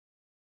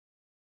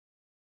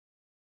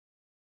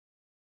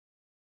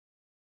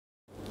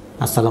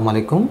আসসালামু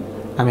আলাইকুম।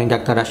 আমি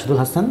ডাক্তার রাশেদুল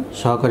হাসান,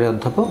 সহকারী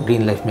অধ্যাপক,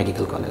 গ্রিন লাইফ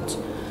মেডিকেল কলেজ।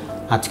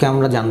 আজকে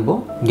আমরা জানব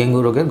ডেঙ্গু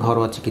রোগের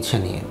ঘরোয়া চিকিৎসা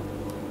নিয়ে।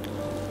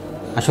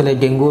 আসলে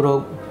ডেঙ্গু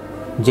রোগ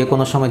যে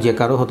কোনো সময় যে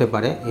কারো হতে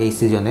পারে এই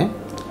সিজনে।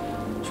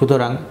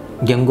 সুতরাং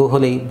ডেঙ্গু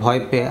হলেই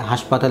ভয় পেয়ে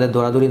হাসপাতালে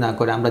দৌড়াদৌড়ি না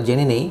করে আমরা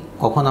জেনে নেই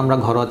কখন আমরা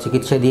ঘরোয়া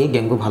চিকিৎসা দিয়ে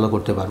ডেঙ্গু ভালো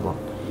করতে পারবো।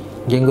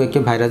 ডেঙ্গু একটি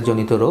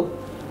ভাইরাসজনিত রোগ।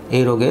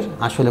 এই রোগের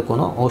আসলে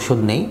কোনো ঔষধ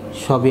নেই,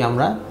 সবই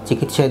আমরা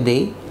চিকিৎসা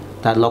দেই,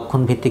 তার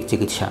লক্ষণ ভিত্তিক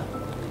চিকিৎসা,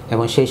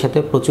 এবং সেই সাথে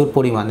প্রচুর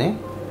পরিমাণে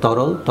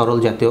তরল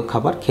জাতীয়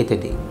খাবার খেতে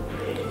দিই।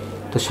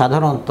 তো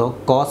সাধারণত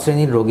ক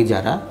শ্রেণীর রোগী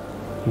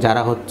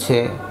যারা হচ্ছে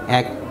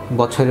 1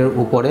 বছরের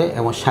উপরে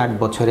এবং 60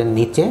 বছরের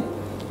নিচে,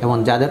 এবং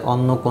যাদের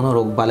অন্য কোনো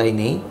রোগবালাই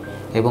নেই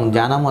এবং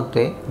জানা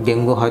মতে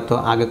ডেঙ্গু হয়তো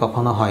আগে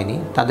কখনো হয়নি,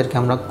 তাদেরকে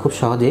আমরা খুব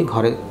সহজেই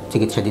ঘরে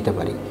চিকিৎসা দিতে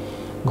পারি।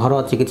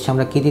 ঘরোয়া চিকিৎসা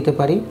আমরা কী দিতে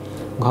পারি?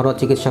 ঘরোয়া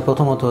চিকিৎসা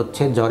প্রথমত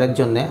হচ্ছে জ্বরের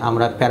জন্য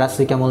আমরা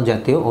প্যারাসিটামল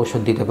জাতীয়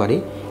ঔষধ দিতে পারি,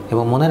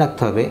 এবং মনে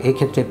রাখতে হবে এই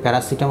ক্ষেত্রে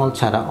প্যারাসিটামল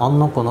ছাড়া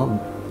অন্য কোনো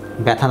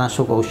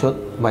ব্যথানাশক ঔষধ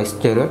বা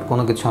স্টেরয়েড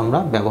কোনো কিছু আমরা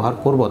ব্যবহার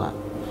করব না।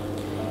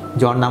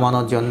 জ্বর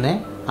নামানোর জন্যে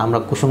আমরা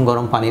কুসুম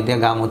গরম পানি দিয়ে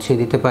গা মুছিয়ে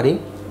দিতে পারি,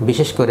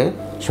 বিশেষ করে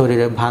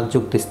শরীরের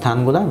ভাঁজযুক্ত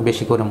স্থানগুলো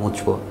বেশি করে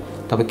মুছব।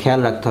 তবে খেয়াল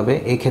রাখতে হবে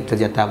এই ক্ষেত্রে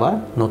যাতে আবার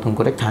নতুন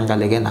করে ঠান্ডা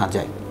লেগে না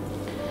যায়।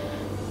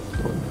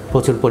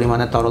 প্রচুর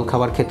পরিমাণে তরল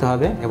খাবার খেতে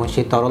হবে, এবং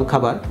সেই তরল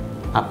খাবার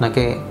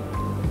আপনাকে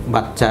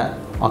বাচ্চা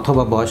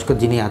অথবা বয়স্ক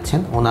যিনি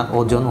আছেন ওনার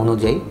ওজন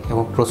অনুযায়ী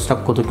এবং প্রস্রাব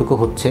কতটুকু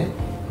হচ্ছে,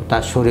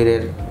 তার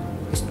শরীরের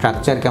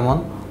স্ট্রাকচার কেমন,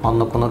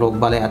 অন্য কোনো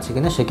রোগবালাই আছে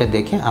কিনা সেটা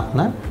দেখে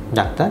আপনার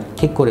ডাক্তার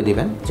ঠিক করে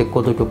দিবেন যে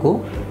কতটুকু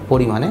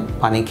পরিমাণে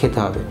পানি খেতে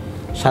হবে।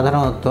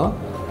 সাধারণত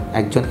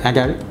একজন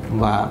অ্যাডাল্ট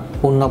বা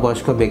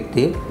পূর্ণবয়স্ক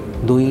ব্যক্তির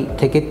 2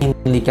 থেকে 3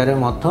 লিটারের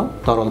মতো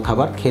তরল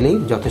খাবার খেলেই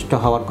যথেষ্ট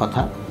হওয়ার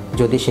কথা,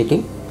 যদি সেটি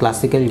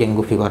ক্লাসিক্যাল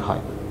ডেঙ্গু ফিভার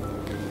হয়।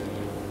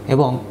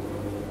 এবং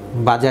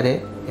বাজারে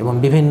এবং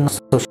বিভিন্ন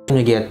সোশ্যাল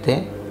মিডিয়াতে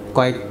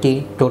কয়েকটি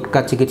টোটকা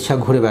চিকিৎসা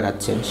ঘুরে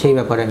বেড়াচ্ছে, সেই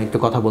ব্যাপারে আমি একটু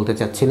কথা বলতে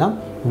চাচ্ছিলাম,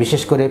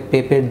 বিশেষ করে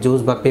পেঁপের জুস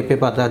বা পেঁপে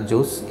পাতার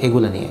জুস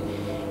এগুলো নিয়ে।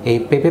 এই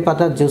পেঁপে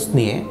পাতার জুস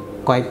নিয়ে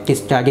কয়েকটি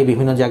স্টাডি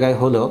বিভিন্ন জায়গায়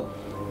হলেও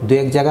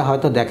 2-1 জায়গায়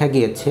হয়তো দেখা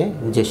গিয়েছে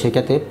যে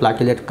সেটাতে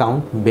প্লাটিলেট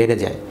কাউন্ট বেড়ে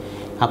যায়।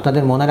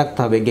 আপনাদের মনে রাখতে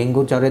হবে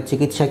ডেঙ্গু জ্বরের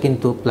চিকিৎসা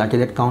কিন্তু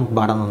প্লাটিলেট কাউন্ট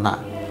বাড়ানো না।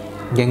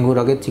 ডেঙ্গু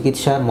রোগের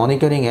চিকিৎসা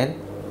মনিটরিংয়ের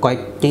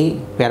কয়েকটি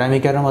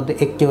প্যারামিটারের মধ্যে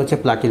একটি হচ্ছে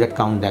প্লাটিলেট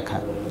কাউন্ট দেখা,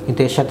 কিন্তু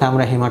এর সাথে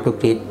আমরা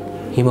হেমাটোক্রিট,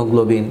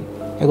 হিমোগ্লোবিন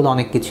এগুলো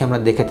অনেক কিছু আমরা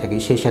দেখে থাকি,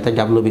 সেই সাথে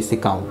WBC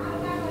কাউন্ট।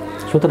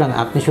 সুতরাং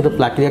আপনি শুধু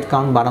প্লাটিলেট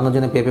কাউন্ট বাড়ানোর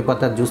জন্য পেঁপে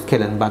পাতার জুস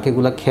খেলেন,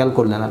 বাকিগুলো খেয়াল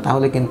করলেন না,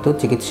 তাহলে কিন্তু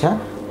চিকিৎসা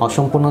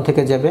অসম্পূর্ণ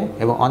থেকে যাবে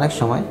এবং অনেক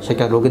সময়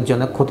সেটা রোগীর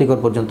জন্য ক্ষতিকর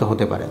পর্যন্ত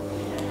হতে পারে।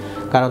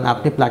 কারণ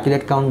আপনি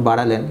প্লাটিলেট কাউন্ট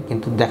বাড়ালেন,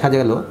 কিন্তু দেখা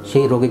গেল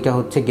সেই রোগীটা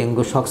হচ্ছে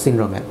ডেঙ্গু শক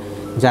সিনড্রোমের,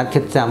 যার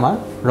ক্ষেত্রে আমার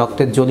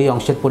রক্তের জলীয়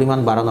অংশের পরিমাণ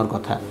বাড়ানোর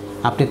কথা।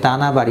 আপনি তা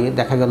না বাড়িয়ে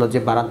দেখা গেল যে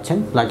বাড়াচ্ছেন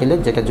প্লাটিলেট,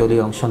 যেটা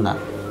জলীয় অংশ না,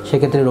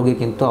 সেক্ষেত্রে রোগীর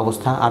কিন্তু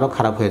অবস্থা আরও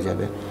খারাপ হয়ে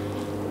যাবে।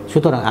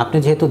 সুতরাং আপনি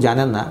যেহেতু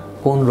জানেন না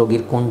কোন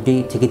রোগীর কোনটি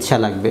চিকিৎসা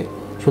লাগবে,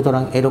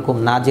 সুতরাং এরকম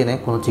না জেনে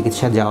কোনো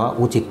চিকিৎসা যাওয়া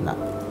উচিত না।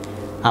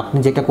 আপনি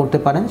যেটা করতে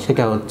পারেন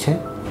সেটা হচ্ছে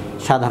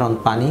সাধারণ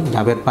পানি,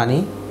 ডাবের পানি,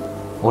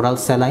 ওরাল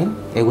স্যালাইন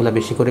এগুলো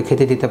বেশি করে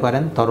খেতে দিতে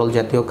পারেন, তরল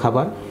জাতীয়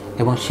খাবার,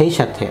 এবং সেই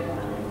সাথে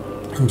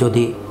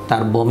যদি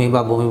তার বমি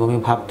বা বমি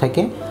ভাব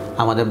থাকে,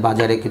 আমাদের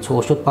বাজারে কিছু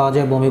ওষুধ পাওয়া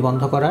যায় বমি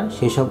বন্ধ করার,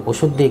 সেই সব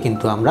ওষুধ দিয়ে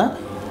কিন্তু আমরা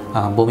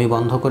বমি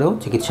বন্ধ করেও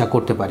চিকিৎসা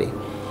করতে পারি।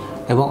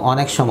 এবং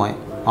অনেক সময়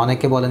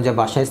অনেকে বলেন যে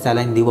বাসায়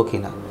স্যালাইন দিব কি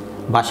না।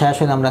 বাসায়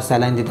আসলে আমরা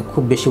স্যালাইন দিতে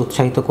খুব বেশি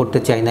উৎসাহিত করতে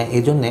চাই না,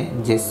 এই জন্যে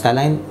যে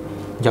স্যালাইন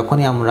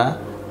যখনই আমরা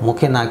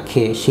মুখে না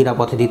খেয়ে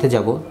শিরাপথে দিতে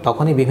যাব,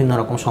 তখনই বিভিন্ন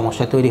রকম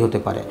সমস্যা তৈরি হতে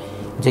পারে,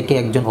 যে কি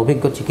একজন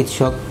অভিজ্ঞ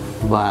চিকিৎসক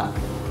বা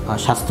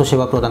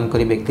স্বাস্থ্যসেবা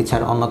প্রদানকারী ব্যক্তি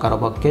ছাড়া অন্য কারো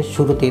পক্ষে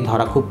শুরুতেই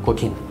ধরা খুব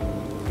কঠিন।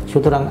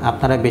 সুতরাং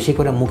আপনারা বেশি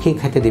করে মুখেই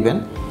খেতে দিবেন,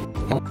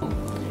 এবং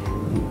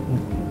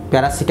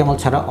প্যারাসিটামল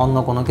ছাড়া অন্য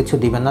কোনো কিছু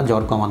দিবেন না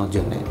জ্বর কমানোর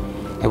জন্যে।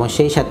 এবং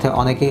সেই সাথে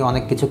অনেকেই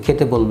অনেক কিছু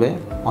খেতে বলবে,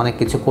 অনেক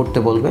কিছু করতে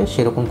বলবে,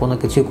 সেরকম কোনো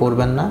কিছুই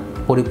করবেন না।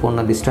 পরিপূর্ণ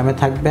বিশ্রামে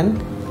থাকবেন,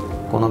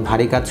 কোনো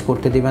ভারী কাজ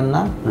করতে দিবেন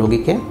না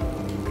রোগীকে।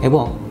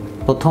 এবং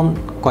প্রথম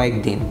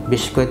কয়েকদিন,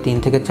 বিশেষ করে 3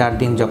 থেকে 4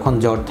 দিন যখন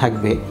জ্বর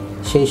থাকবে,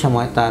 সেই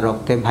সময় তার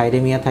রক্তে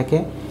ভাইরেমিয়া থাকে।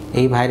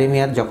 এই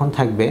ভাইরেমিয়া যখন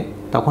থাকবে,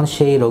 তখন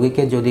সেই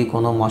রোগীকে যদি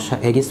কোনো মশা,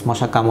 এডিস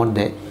মশা কামড়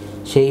দেয়,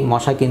 সেই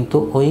মশা কিন্তু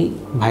ওই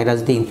ভাইরাস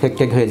দিয়ে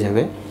ইনফেক্টেড হয়ে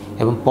যাবে,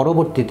 এবং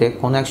পরবর্তীতে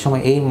কোনো এক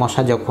সময় এই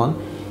মশা যখন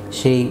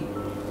সেই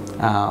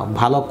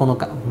ভালো কোনো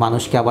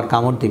মানুষকে আবার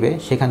কামড় দিবে,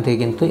 সেখান থেকে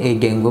কিন্তু এই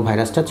ডেঙ্গু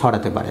ভাইরাসটা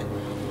ছড়াতে পারে।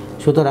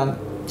 সুতরাং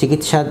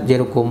চিকিৎসা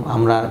যেরকম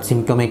আমরা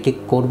সিমটোমেটিক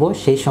করব,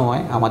 সেই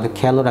সময় আমাদের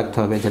খেয়ালও রাখতে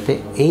হবে যাতে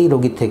এই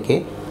রোগী থেকে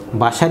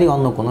বাসারই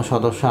অন্য কোনো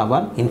সদস্য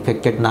আবার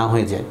ইনফেক্টেড না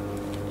হয়ে যায়।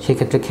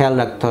 সেক্ষেত্রে খেয়াল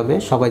রাখতে হবে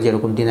সবাই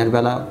যেরকম দিনের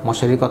বেলা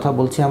মশারির কথা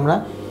বলছি আমরা,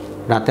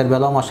 রাতের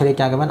বেলাও মশারি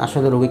টাঙাবেন।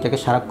 আসলে রোগীটাকে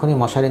সারাক্ষণই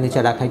মশারির নিচে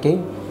রাখাকেই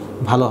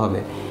ভালো হবে,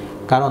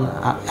 কারণ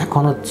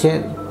এখন হচ্ছে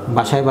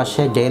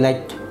বাসায় ডে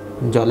লাইট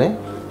জ্বলে।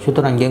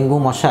 সুতরাং ডেঙ্গু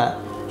মশা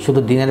শুধু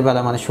দিনের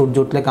বেলা মানে সূর্য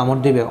উঠলে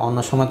কামড় দিবে, অন্য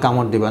সময়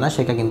কামড় দিবে না,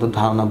 সেটা কিন্তু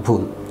ধারণা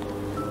ভুল।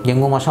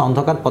 ডেঙ্গু মশা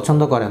অন্ধকার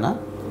পছন্দ করে না,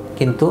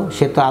 কিন্তু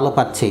সে তো আলো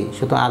পাচ্ছেই,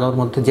 সে তো আলোর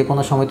মধ্যে যে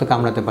কোনো সময় তো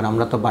কামড়াতে পারে।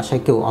 আমরা তো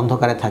বাসায় কেউ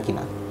অন্ধকারে থাকি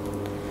না,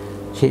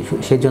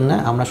 সেই জন্য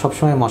আমরা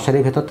সবসময়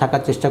মশারির ভেতর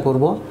থাকার চেষ্টা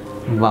করব,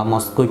 বা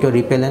মসকুইটো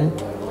রিপেলেন্ট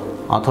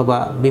অথবা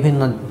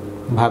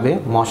বিভিন্নভাবে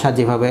মশা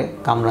যেভাবে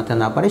কামড়াতে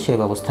না পারে সেই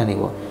ব্যবস্থা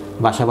নিব।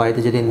 বাসা বাড়িতে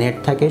যদি নেট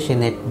থাকে সেই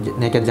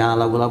নেটের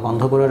জানালাগুলো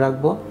বন্ধ করে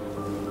রাখবো,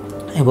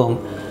 এবং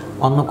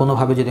অন্য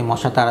কোনোভাবে যদি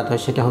মশা তাড়াতে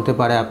হয় সেটা হতে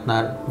পারে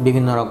আপনার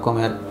বিভিন্ন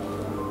রকমের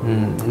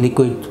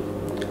লিকুইড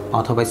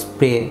অথবা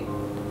স্প্রে,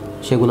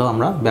 সেগুলো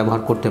আমরা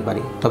ব্যবহার করতে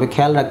পারি। তবে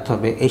খেয়াল রাখতে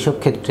হবে এইসব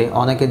ক্ষেত্রে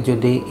অনেকের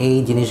যদি এই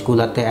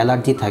জিনিসগুলোতে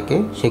অ্যালার্জি থাকে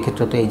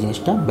সেক্ষেত্রে তো এই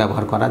জিনিসটা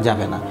ব্যবহার করা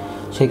যাবে না।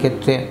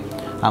 সেক্ষেত্রে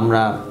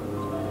আমরা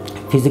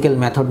ফিজিক্যাল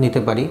মেথড নিতে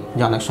পারি,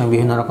 যে অনেক সময়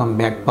বিভিন্ন রকম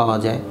ব্যাট পাওয়া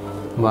যায়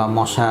বা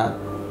মশা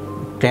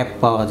ট্র্যাপ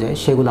পাওয়া যায়,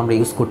 সেগুলো আমরা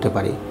ইউজ করতে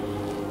পারি।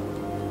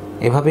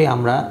 এভাবেই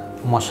আমরা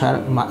মশার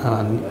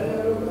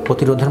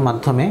প্রতিরোধের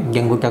মাধ্যমে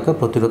ডেঙ্গুটাকে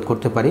প্রতিরোধ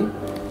করতে পারি।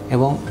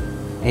 এবং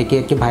এটি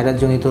একটি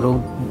ভাইরাসজনিত রোগ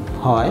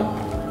হয়,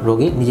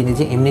 রোগী নিজে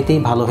নিজে এমনিতেই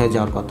ভালো হয়ে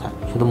যাওয়ার কথা।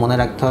 শুধু মনে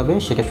রাখতে হবে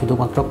সেটা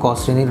শুধুমাত্র ক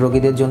শ্রেণীর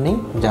রোগীদের জন্যই,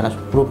 যারা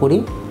পুরোপুরি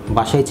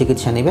বাসায়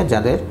চিকিৎসা নেবে,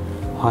 যাদের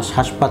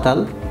হাসপাতাল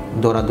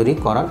দৌড়াদৌড়ি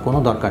করার কোনো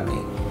দরকার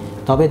নেই।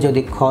 তবে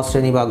যদি খ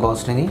শ্রেণী বা গ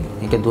শ্রেণী,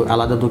 এটা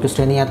আলাদা দুটো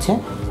শ্রেণী আছে,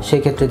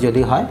 সেক্ষেত্রে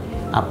যদি হয়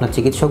আপনার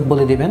চিকিৎসক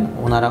বলে দিবেন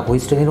ওনারা ওই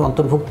শ্রেণীর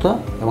অন্তর্ভুক্ত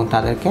এবং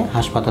তাদেরকে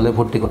হাসপাতালে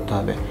ভর্তি করতে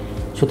হবে।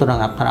 সুতরাং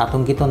আপনারা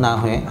আতঙ্কিত না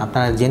হয়ে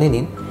আপনারা জেনে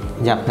নিন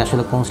যে আপনি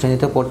আসলে কোন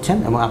শ্রেণীতে পড়ছেন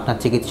এবং আপনার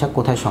চিকিৎসা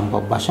কোথায়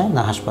সম্ভব, বাসায়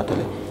না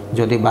হাসপাতালে।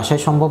 যদি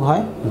বাসায় সম্ভব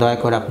হয় দয়া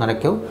করে আপনারা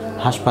কেউ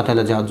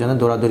হাসপাতালে যাওয়ার জন্য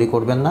দৌড়াদৌড়ি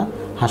করবেন না।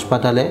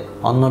 হাসপাতালে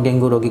অন্য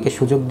ডেঙ্গু রোগীকে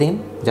সুযোগ দিন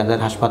যাদের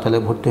হাসপাতালে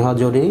ভর্তি হওয়া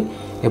জরুরি,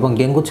 এবং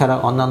ডেঙ্গু ছাড়া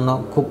অন্যান্য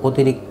খুব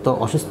অতিরিক্ত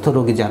অসুস্থ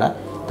রোগী যারা,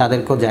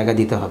 তাদেরকেও জায়গা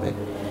দিতে হবে।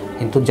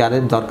 কিন্তু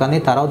যাদের দরকার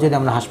নেই তারাও যদি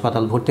আমরা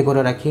হাসপাতাল ভর্তি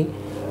করে রাখি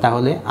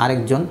তাহলে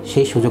আরেকজন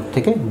সেই সুযোগ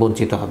থেকে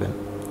বঞ্চিত হবেন।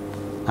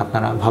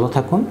 আপনারা ভালো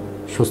থাকুন,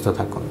 সুস্থ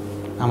থাকুন,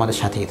 আমাদের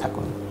সাথেই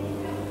থাকুন।